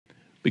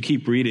But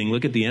keep reading.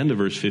 Look at the end of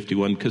verse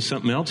 51, because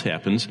something else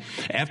happens.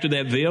 After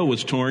that veil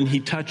was torn, he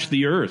touched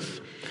the earth.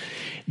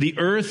 The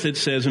earth, it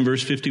says in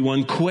verse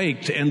 51,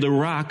 quaked, and the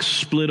rocks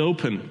split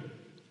open.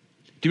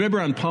 Do you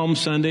remember on Palm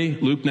Sunday,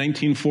 Luke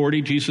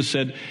 19:40, Jesus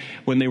said,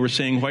 when they were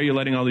saying, why are you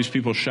letting all these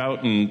people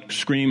shout and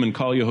scream and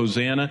call you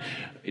Hosanna?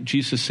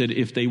 Jesus said,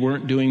 if they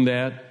weren't doing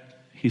that,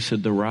 he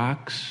said, the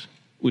rocks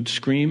would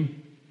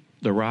scream,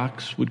 the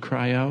rocks would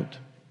cry out.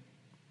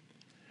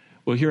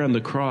 Well, here on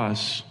the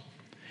cross,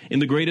 in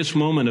the greatest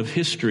moment of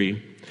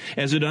history,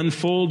 as it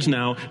unfolds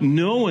now,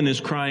 no one is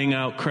crying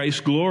out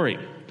Christ's glory.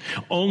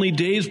 Only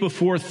days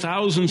before,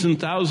 thousands and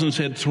thousands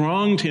had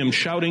thronged him,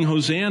 shouting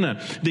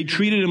Hosanna. They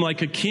treated him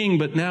like a king,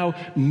 but now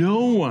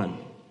no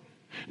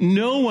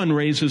one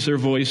raises their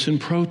voice in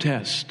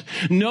protest.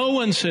 No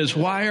one says,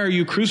 why are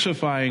you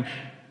crucifying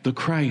the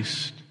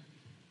Christ,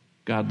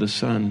 God the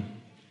Son?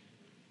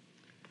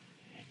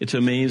 It's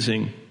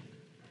amazing.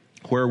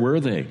 Where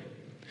were they?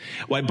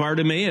 Why,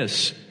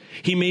 Bartimaeus,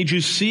 he made you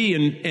see,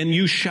 and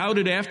you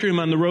shouted after him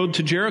on the road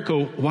to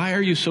Jericho. Why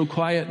are you so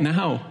quiet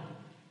now?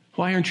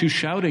 Why aren't you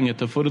shouting at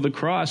the foot of the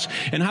cross?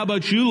 And how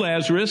about you,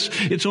 Lazarus?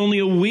 It's only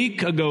a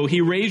week ago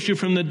he raised you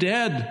from the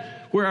dead.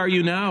 Where are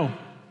you now?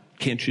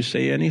 Can't you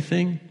say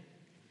anything?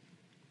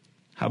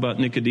 How about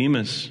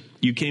Nicodemus?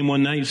 You came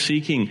one night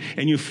seeking,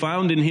 and you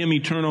found in him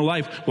eternal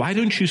life. Why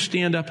don't you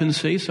stand up and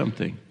say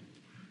something?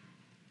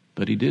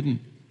 But he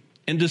didn't.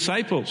 And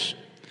disciples,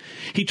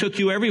 he took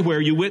you everywhere.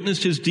 You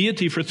witnessed his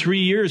deity for 3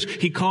 years.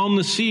 He calmed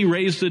the sea,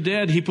 raised the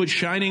dead. He put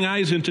shining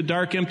eyes into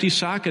dark, empty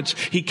sockets.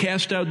 He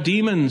cast out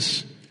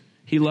demons.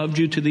 He loved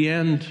you to the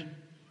end.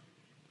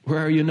 Where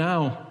are you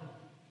now?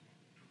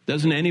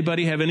 Doesn't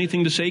anybody have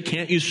anything to say?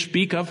 Can't you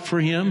speak up for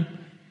him?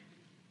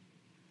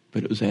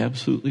 But it was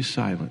absolutely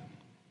silent.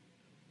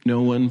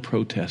 No one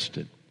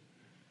protested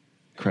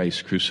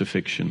Christ's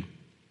crucifixion.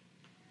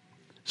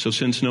 So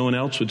since no one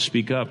else would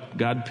speak up,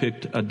 God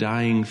picked a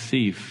dying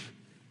thief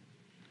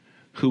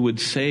who would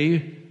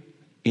say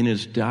in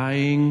his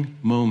dying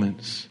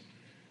moments,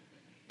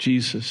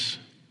 Jesus,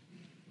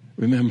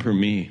 remember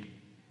me.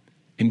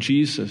 And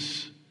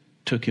Jesus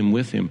took him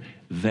with him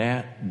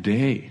that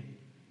day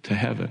to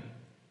heaven.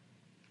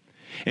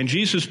 And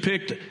Jesus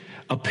picked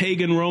a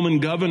pagan Roman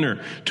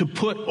governor to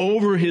put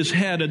over his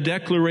head a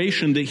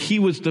declaration that he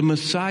was the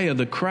Messiah,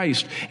 the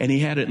Christ, and he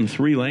had it in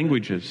 3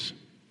 languages.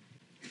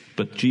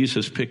 But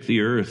Jesus picked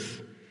the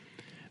earth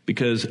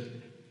because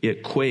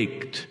it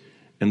quaked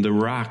and the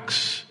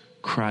rocks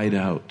cried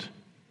out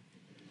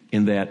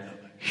in that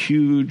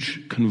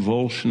huge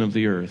convulsion of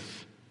the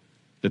earth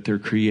that their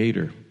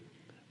Creator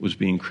was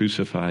being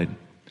crucified.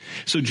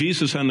 So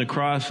Jesus on the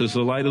cross, as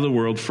the light of the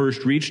world,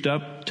 first reached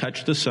up,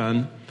 touched the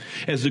sun.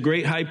 As the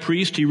great high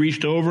priest, he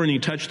reached over and he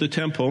touched the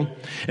temple.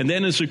 And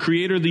then as the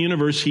creator of the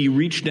universe, he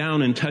reached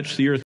down and touched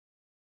the earth.